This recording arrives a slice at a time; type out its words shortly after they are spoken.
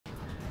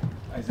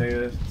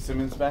Isaiah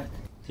Simmons back?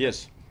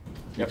 Yes.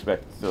 You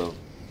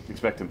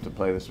expect him to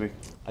play this week?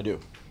 I do.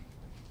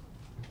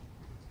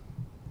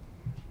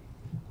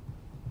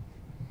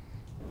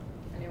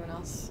 Anyone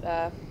else?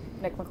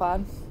 Nick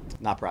McLeod?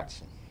 Not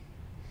practicing.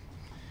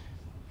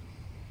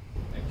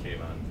 And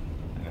Kayvon.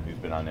 I know he's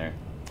been on there.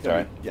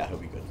 Yeah, he'll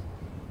be good.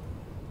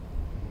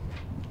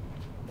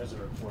 There's a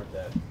report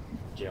that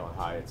Jalen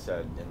Hyatt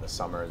said in the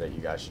summer that you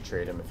guys should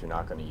trade him if you're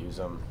not going to use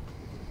him.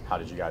 How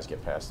did you guys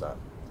get past that?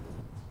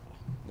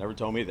 Never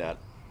told me that.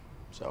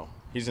 So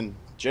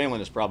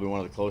Jalen is probably one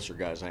of the closer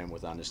guys I am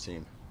with on this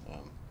team.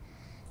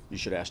 You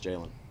should ask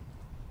Jalen.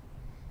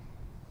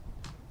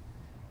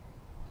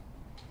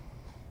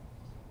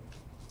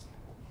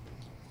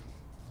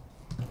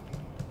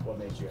 What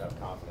made you have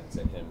confidence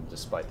in him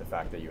despite the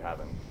fact that you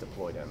haven't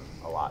deployed him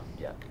a lot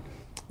yet?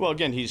 Well,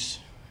 again,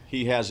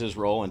 he has his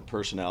role in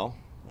personnel.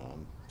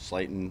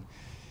 Slayton,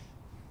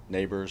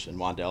 Neighbors, and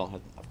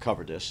Wandell, I've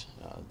covered this.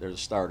 They're the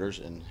starters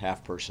and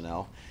half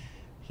personnel.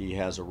 He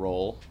has a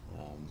role.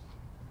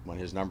 When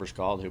his number's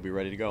called, he'll be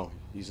ready to go.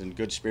 He's in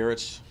good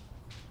spirits.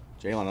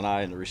 Jalen and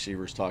I and the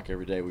receivers talk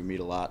every day. We meet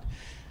a lot.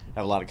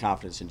 Have a lot of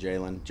confidence in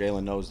Jalen.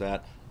 Jalen knows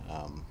that.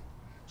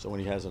 So when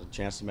he has a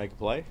chance to make a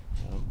play,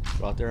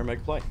 go out there and make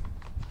a play.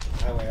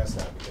 I only ask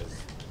that because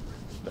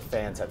the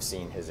fans have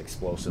seen his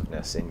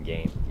explosiveness in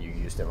game. You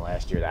used him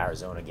last year, the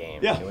Arizona game,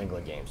 yeah. the New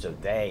England game. So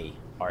they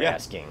are yeah.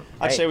 asking. Hey.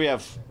 I'd say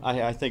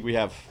I think we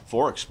have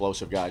 4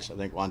 explosive guys. I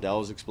think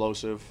Wandell is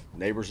explosive,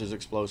 Neighbors is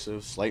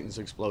explosive, Slayton's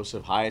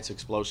explosive, Hyatt's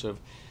explosive.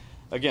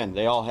 Again,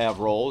 they all have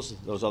roles.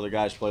 Those other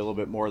guys play a little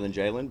bit more than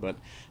Jalen, but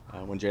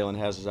when Jalen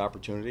has his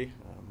opportunity,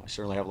 I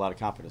certainly have a lot of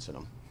confidence in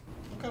him.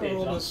 What kind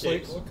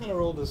of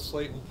role does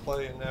Slayton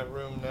play in that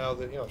room now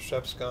that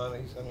Shep's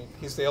gone?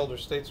 He's the elder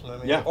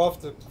statesman. Yeah.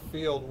 Off the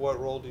field, what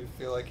role do you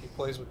feel like he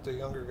plays with the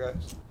younger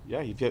guys?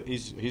 Yeah,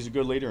 he's a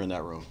good leader in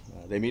that room.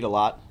 They meet a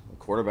lot. The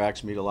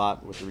quarterbacks meet a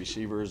lot with the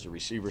receivers. The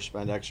receivers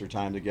spend extra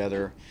time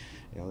together.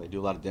 They do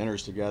a lot of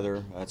dinners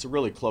together. It's a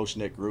really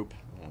close-knit group.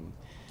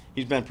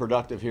 He's been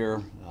productive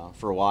here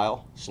for a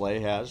while. Slay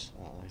has.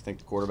 I think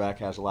the quarterback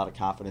has a lot of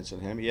confidence in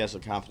him. He has the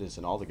confidence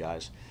in all the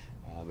guys.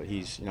 But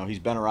he's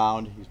been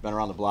around. He's been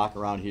around the block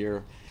around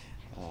here.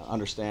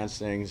 Understands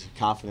things.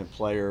 Confident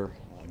player.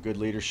 Good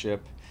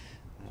leadership.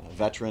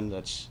 Veteran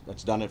that's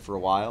done it for a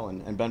while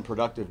and been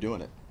productive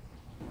doing it.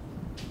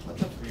 How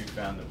tough have you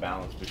found the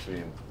balance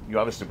between? You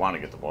obviously want to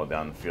get the ball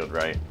down the field,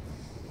 right?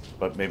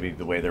 But maybe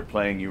the way they're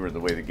playing you or the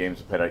way the games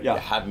have played out, you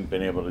haven't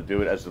been able to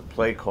do it. As a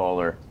play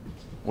caller,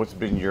 what's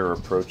been your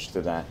approach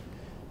to that?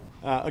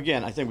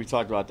 Again, I think we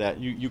talked about that.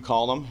 You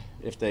call them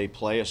if they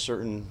play a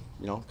certain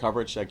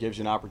coverage that gives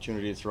you an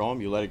opportunity to throw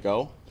them. You let it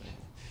go.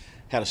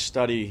 Had a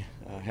study.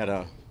 One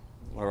of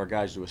our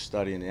guys do a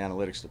study in the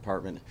analytics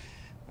department.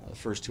 The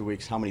first 2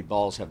 weeks, how many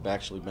balls have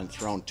actually been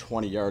thrown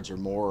 20 yards or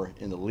more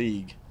in the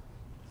league,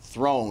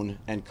 thrown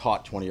and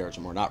caught 20 yards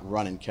or more, not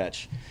run and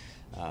catch.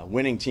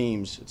 Winning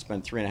teams, it's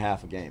been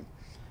 3.5 a game.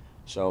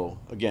 So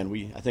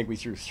again, I think we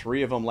threw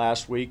 3 of them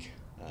last week.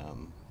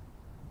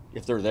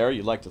 If they're there,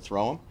 you'd like to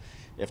throw them.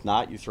 If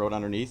not, you throw it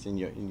underneath and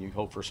you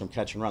hope for some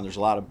catch and run. There's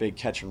a lot of big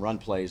catch and run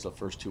plays the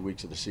first 2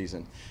 weeks of the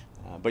season.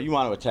 But you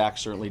want to attack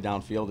certainly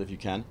downfield if you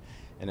can.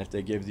 And if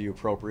they give you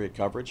appropriate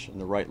coverage and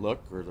the right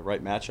look or the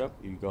right matchup,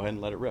 you go ahead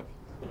and let it rip.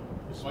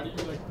 Why do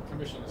you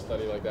commission a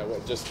study like that?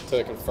 What, just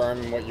to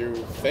confirm what you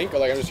think? Or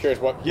I'm just curious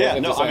what. Yeah,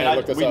 no,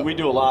 we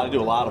do a lot. I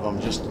do a lot of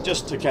them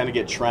just to kind of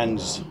get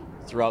trends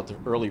throughout the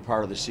early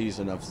part of the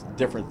season of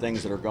different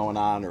things that are going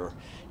on, or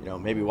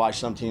maybe why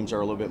some teams are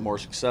a little bit more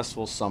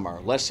successful, some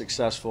are less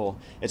successful.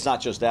 It's not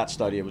just that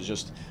study. It was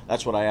just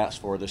that's what I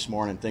asked for this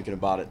morning thinking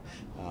about it.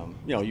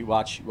 You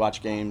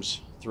watch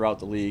games throughout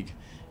the league,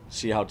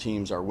 see how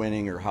teams are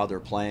winning or how they're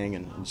playing,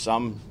 and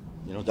some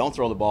don't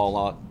throw the ball a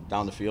lot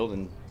down the field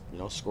and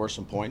score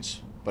some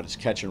points, but it's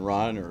catch and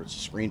run or it's a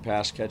screen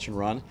pass catch and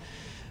run.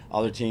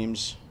 Other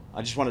teams,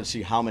 I just wanted to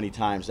see how many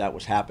times that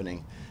was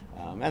happening.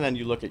 And then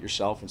you look at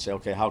yourself and say,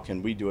 okay, how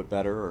can we do it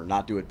better or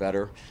not do it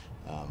better?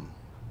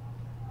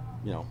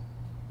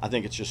 I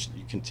think it's just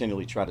you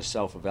continually try to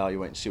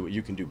self-evaluate and see what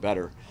you can do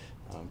better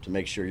to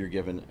make sure you're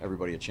giving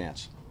everybody a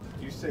chance.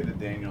 Do you say to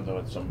Daniel,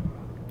 though,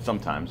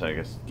 sometimes, I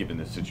guess, given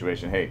this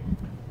situation, hey,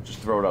 just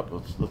throw it up.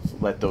 Let's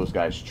let those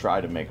guys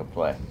try to make a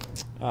play?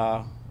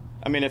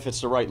 If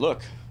it's the right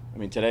look.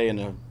 Today in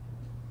the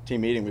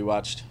team meeting we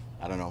watched,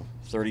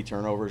 30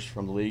 turnovers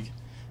from the league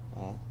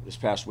this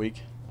past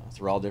week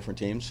through all different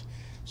teams.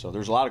 So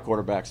there's a lot of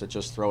quarterbacks that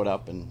just throw it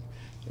up, and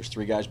there's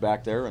 3 guys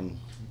back there, and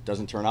it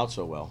doesn't turn out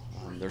so well.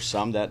 There's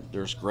some that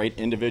there's great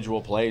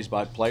individual plays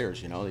by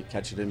players. They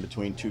catch it in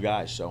between 2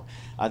 guys. So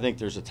I think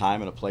there's a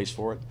time and a place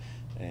for it,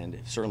 and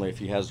certainly if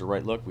he has the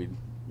right look,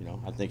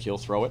 I think he'll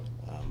throw it.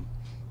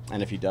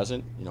 And if he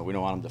doesn't, we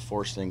don't want him to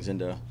force things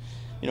into,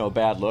 a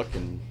bad look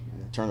and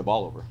turn the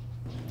ball over.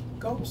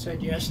 Coach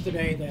said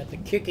yesterday that the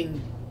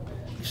kicking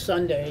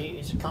Sunday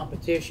is a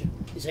competition.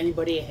 Is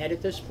anybody ahead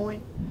at this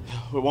point?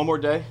 One more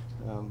day.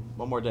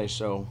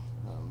 So,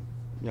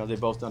 they've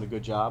both done a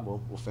good job.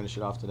 We'll finish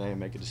it off today and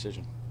make a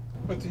decision.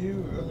 But do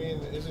you, I mean,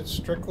 is it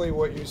strictly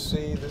what you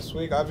see this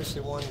week?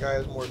 Obviously, one guy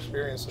has more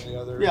experience than the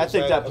other. Yeah, I Is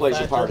think that plays a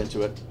factor? part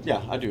into it.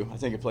 Yeah, I do. I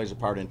think it plays a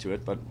part into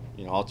it. But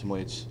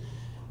ultimately, it's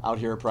out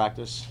here at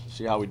practice,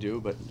 see how we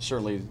do. But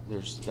certainly,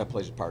 that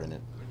plays a part in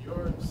it. When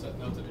you're setting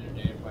notes of your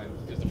game plan,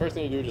 is the first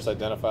thing you do just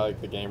identify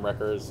like the game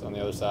records on the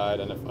other side?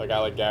 And if a guy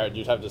like Garrett,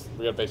 you'd have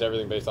we got to base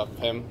everything based off of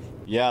him.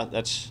 Yeah,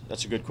 that's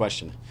a good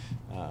question.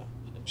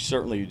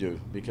 Certainly you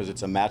do, because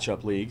it's a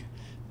matchup league,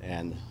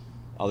 and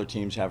other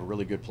teams have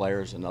really good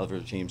players and other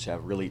teams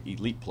have really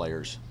elite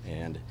players,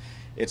 and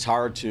it's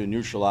hard to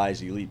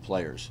neutralize elite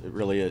players. It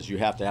really is. You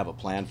have to have a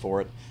plan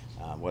for it,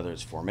 whether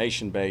it's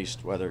formation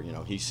based, whether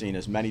he's seen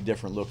as many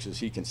different looks as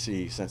he can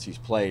see since he's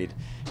played,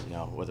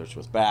 whether it's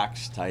with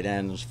backs, tight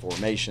ends,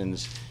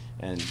 formations,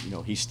 and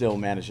he still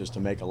manages to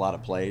make a lot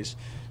of plays.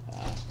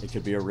 It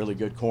could be a really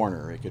good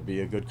corner, it could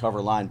be a good cover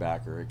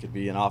linebacker, it could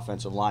be an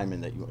offensive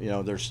lineman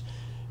that there's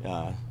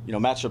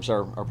matchups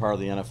are part of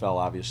the NFL,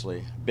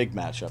 obviously. Big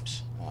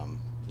matchups,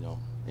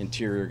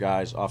 interior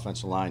guys,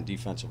 offensive line,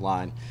 defensive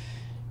line,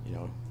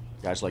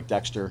 guys like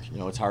Dexter,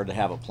 it's hard to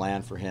have a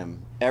plan for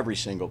him every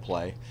single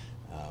play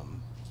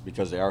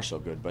because they are so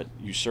good, but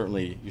you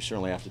certainly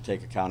have to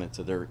take account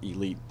into their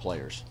elite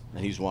players,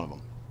 and he's one of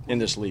them in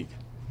this league.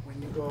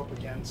 When you go up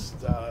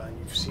against, and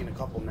you've seen a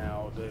couple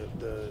now,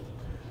 the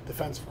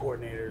defensive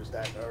coordinators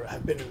that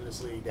have been in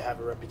this league, they have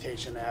a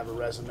reputation, they have a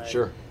resume.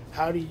 Sure.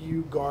 How do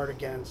you guard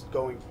against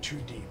going too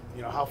deep?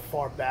 How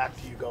far back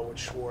do you go with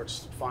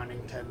Schwartz, finding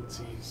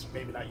tendencies,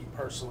 maybe not you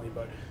personally,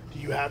 but do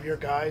you have your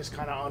guys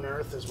kind of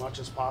unearth as much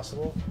as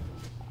possible?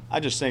 I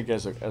just think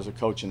as a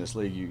coach in this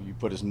league, you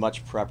put as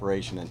much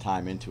preparation and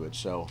time into it.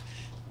 So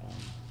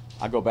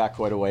I go back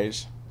quite a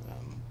ways.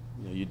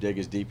 You dig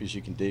as deep as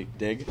you can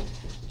dig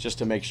just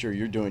to make sure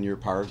you're doing your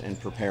part and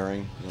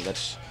preparing.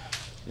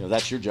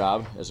 That's your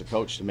job as a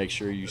coach, to make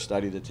sure you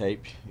study the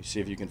tape. You see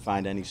if you can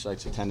find any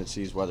sites of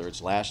tendencies, whether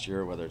it's last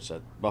year, whether it's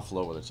at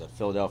Buffalo, whether it's at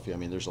Philadelphia. I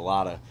mean, there's a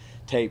lot of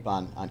tape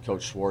on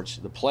Coach Schwartz.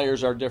 The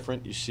players are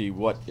different. You see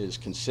what is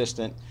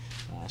consistent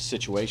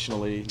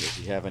situationally. Does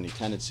he have any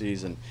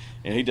tendencies? And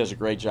he does a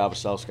great job of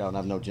self-scouting.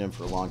 I've known Jim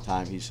for a long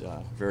time. He's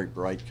a very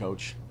bright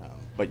coach.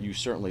 But you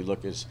certainly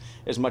look as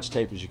much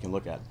tape as you can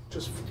look at.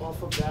 Just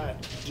off of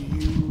that,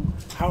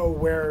 how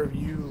aware are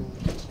you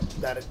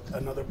that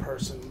another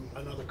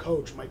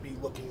coach might be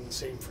looking the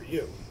same for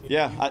you?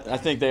 Yeah, I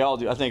think they all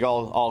do. I think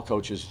all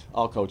coaches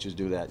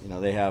do that.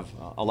 They have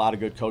a lot of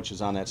good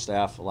coaches on that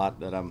staff, a lot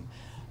that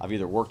I've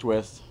either worked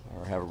with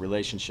or have a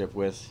relationship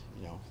with.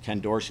 Ken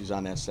Dorsey's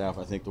on that staff.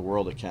 I think the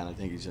world of Ken. I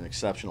think he's an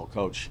exceptional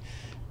coach.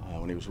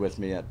 When he was with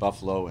me at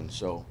Buffalo, and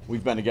so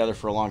we've been together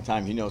for a long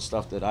time. He knows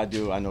stuff that I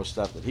do. I know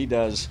stuff that he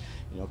does.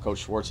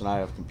 Coach Schwartz and I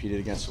have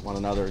competed against one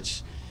another.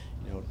 It's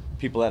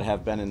people that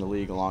have been in the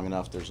league long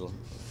enough. There's a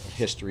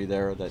history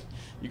there that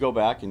you go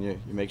back and you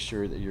make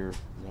sure that you're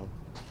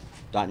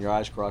dotting your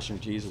I's, crossing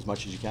your T's as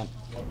much as you can.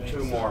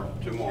 Two more.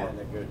 And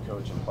a good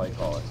coach and play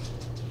caller.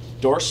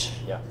 Dorse.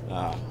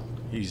 Yeah.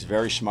 He's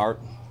very smart.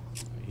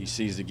 He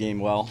sees the game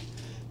well.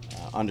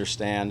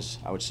 Understands.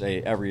 I would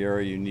say every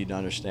area you need to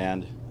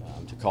understand.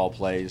 To call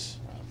plays,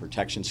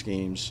 protection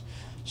schemes,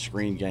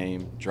 screen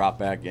game, drop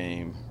back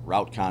game,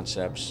 route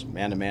concepts,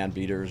 man-to-man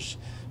beaters,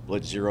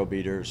 blitz zero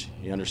beaters.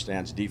 He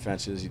understands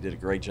defenses. He did a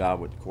great job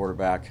with the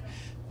quarterback.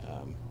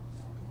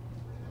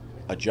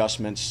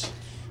 Adjustments.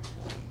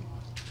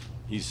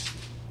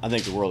 I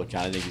think the world of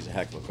Ken. I think he's a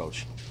heck of a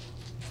coach.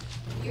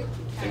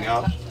 Anything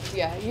else?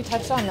 Yeah, you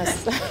touched on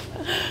this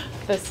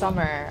this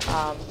summer.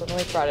 But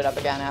Malik brought it up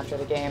again after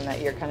the game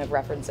that you're kind of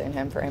referencing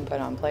him for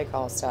input on play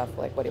call stuff,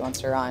 like what he wants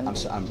to run.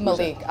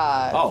 Malik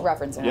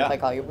referencing a play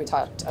call. We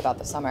talked about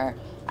the summer.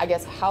 I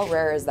guess how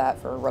rare is that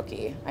for a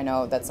rookie? I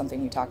know that's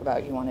something you talk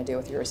about you want to do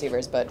with your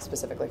receivers, but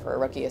specifically for a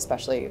rookie,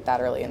 especially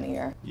that early in the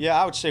year.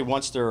 Yeah, I would say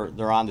once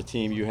they're on the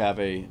team, you have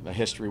a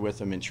history with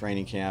them in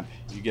training camp.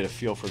 You get a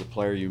feel for the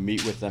player. You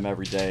meet with them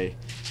every day.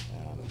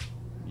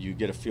 You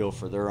get a feel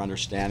for their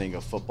understanding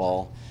of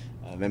football.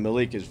 And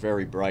Malik is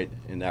very bright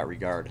in that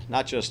regard,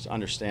 not just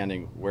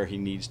understanding where he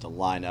needs to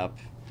line up,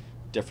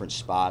 different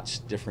spots,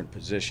 different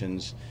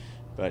positions,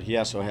 but he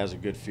also has a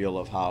good feel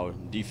of how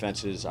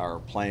defenses are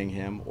playing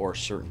him or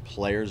certain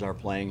players are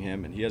playing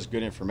him, and he has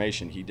good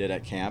information he did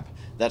at camp.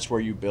 That's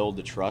where you build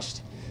the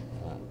trust,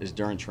 is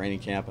during training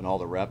camp and all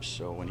the reps.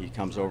 So when he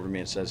comes over to me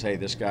and says, hey,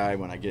 this guy,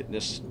 when I get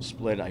this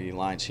split, he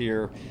lines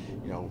here,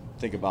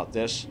 think about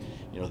this.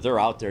 They're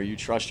out there. You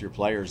trust your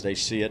players. They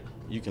see it.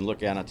 You can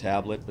look at it on a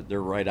tablet, but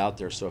they're right out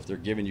there. So if they're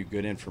giving you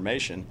good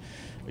information,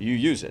 you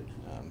use it.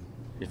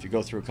 If you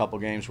go through a couple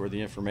games where the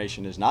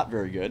information is not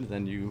very good,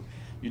 then you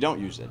don't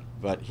use it.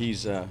 But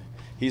he's an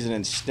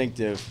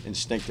instinctive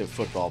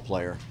football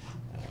player,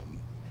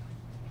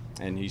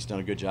 and he's done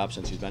a good job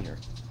since he's been here.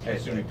 I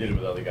assume he did it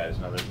with other guys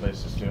in other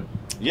places too.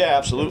 Yeah,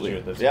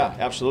 absolutely. Yeah,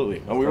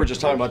 absolutely. And we were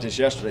just talking about this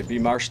yesterday. B.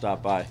 Marsh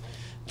stopped by.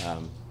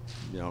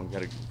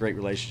 Got a great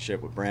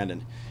relationship with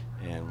Brandon,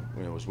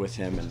 and was with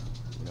him, and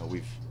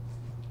we've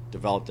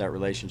developed that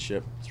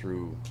relationship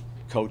through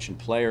coach and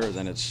player.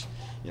 Then it's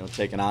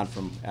taken on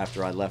from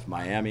after I left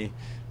Miami.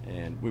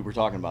 And we were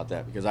talking about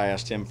that because I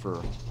asked him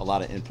for a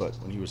lot of input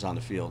when he was on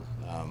the field.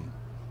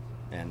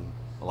 And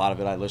a lot of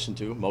it I listened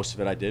to, most of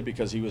it I did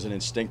because he was an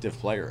instinctive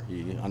player.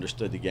 He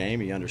understood the game,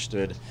 he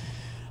understood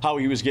how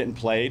he was getting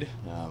played,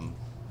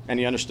 and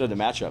he understood the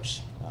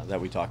matchups that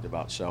we talked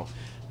about. So,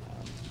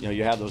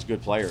 you have those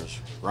good players.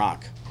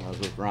 Gronk, when I was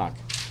with Gronk,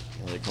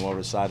 they come over to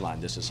the sideline,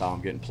 this is how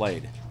I'm getting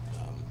played.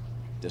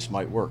 This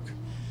might work.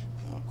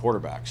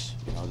 Quarterbacks,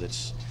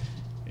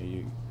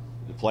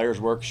 the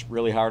players work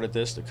really hard at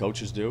this, the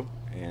coaches do,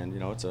 and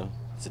it's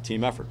a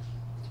team effort.